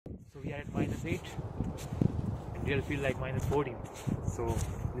at -8 and it'll feel like -14. So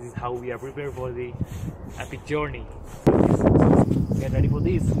this is how we are prepared for the epic journey. Get ready for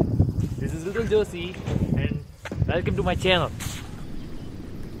this. This is Rutul Joshi and welcome to my channel.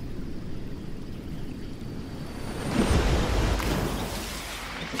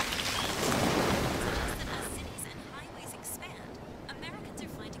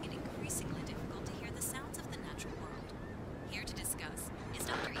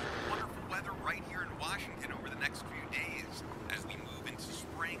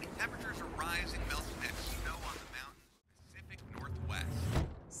 Temperatures are rising, melting that snow on the mountains in the Pacific Northwest.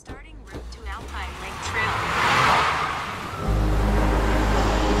 Starting route to Alpine Lake Trail.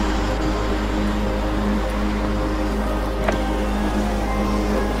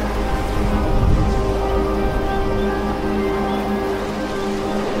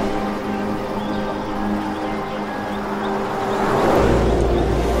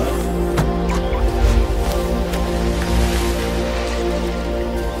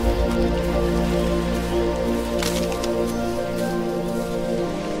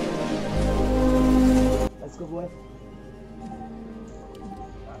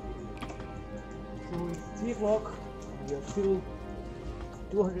 So it's 3 o'clock. We are still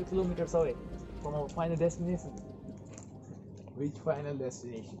 200 kilometers away from our final destination. Which final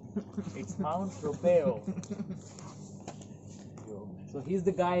destination? It's Mount Ruapehu. So he's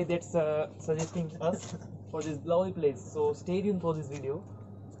the guy that's suggesting us for this lovely place. So stay tuned for this video.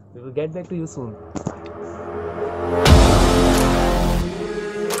 We will get back to you soon.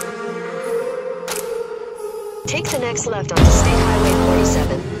 Take the next left onto State Highway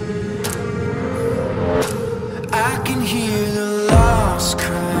 47. I can hear the lost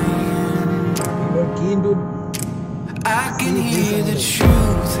crying. You're keen to I can hear the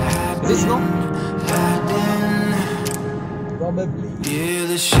truth This one? hiding. probably. Yeah,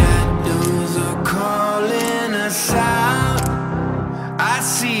 the shadows are calling us out. I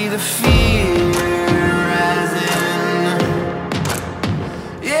see the fear rising.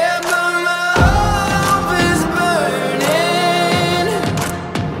 Yeah, but my hope is burning.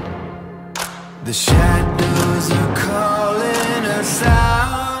 The shadows